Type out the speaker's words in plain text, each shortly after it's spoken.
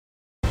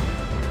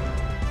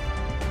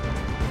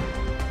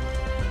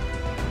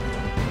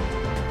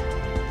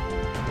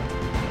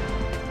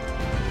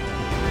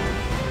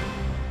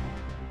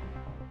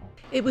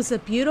It was a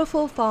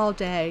beautiful fall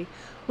day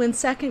when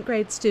second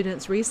grade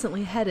students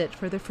recently headed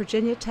for the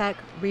Virginia Tech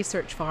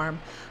Research Farm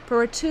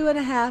for a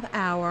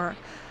 2.5-hour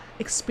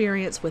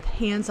experience with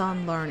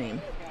hands-on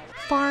learning.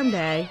 Farm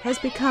Day has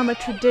become a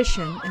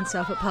tradition in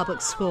Suffolk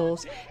Public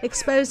Schools,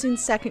 exposing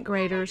second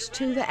graders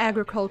to the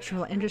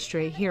agricultural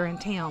industry here in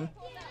town.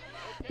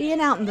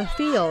 Being out in the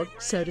field,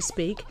 so to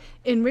speak,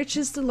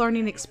 enriches the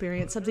learning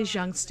experience of these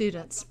young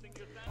students.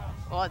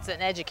 Well, it's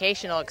an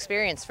educational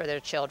experience for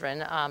their children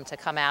to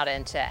come out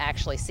and to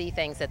actually see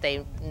things that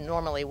they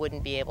normally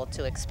wouldn't be able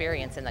to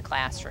experience in the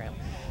classroom.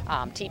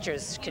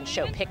 Teachers can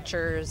show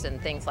pictures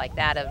and things like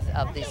that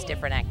of these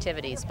different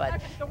activities,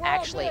 but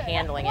actually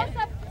handling it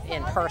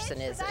in person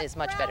is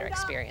much better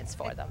experience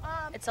for them.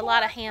 It's a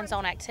lot of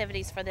hands-on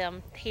activities for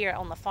them here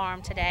on the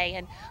farm today,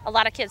 and a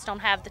lot of kids don't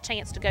have the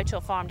chance to go to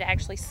a farm to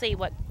actually see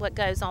what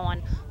goes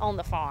on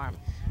the farm.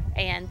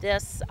 And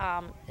this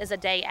is a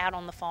day out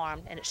on the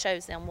farm, and it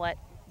shows them what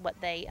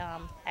they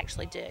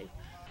actually do.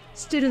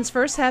 Students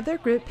first have their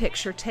group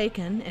picture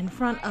taken in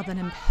front of an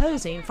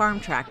imposing farm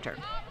tractor.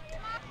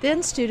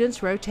 Then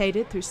students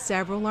rotated through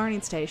several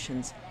learning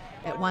stations.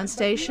 At one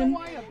station,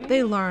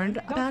 they learned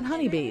about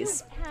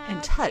honeybees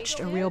and touched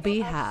a real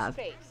beehive,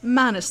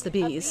 minus the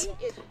bees.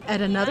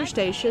 At another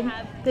station,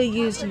 they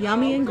used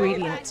yummy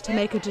ingredients to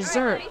make a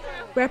dessert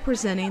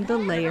representing the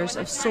layers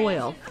of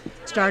soil,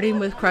 starting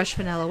with crushed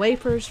vanilla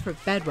wafers for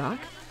bedrock,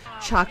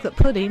 chocolate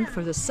pudding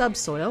for the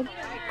subsoil,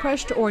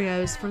 crushed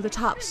Oreos for the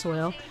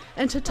topsoil,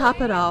 and to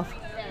top it off,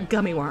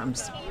 gummy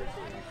worms.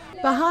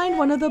 Behind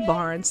one of the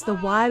barns, the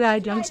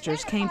wide-eyed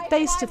youngsters came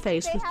face to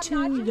face with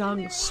two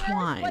young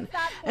swine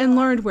and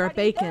learned where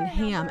bacon,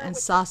 ham, and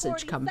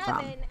sausage come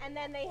from.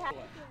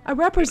 A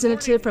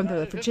representative from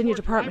the Virginia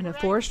Department of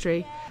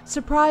Forestry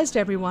surprised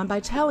everyone by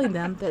telling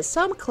them that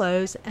some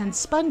clothes and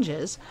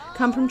sponges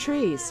come from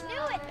trees.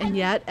 And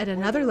yet, at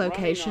another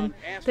location,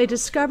 they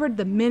discovered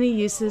the many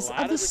uses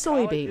of the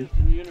soybean.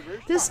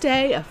 This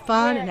day of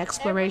fun and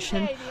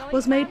exploration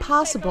was made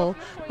possible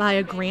by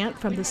a grant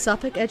from the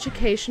Suffolk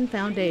Education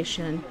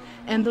Foundation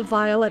and the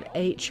Violet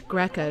H.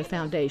 Greco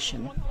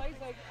Foundation.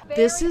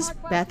 This is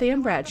Beth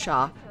Ann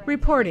Bradshaw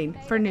reporting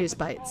for News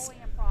Bites.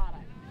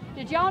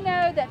 Did y'all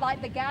know that,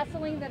 like, the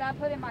gasoline that I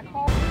put in my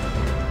car?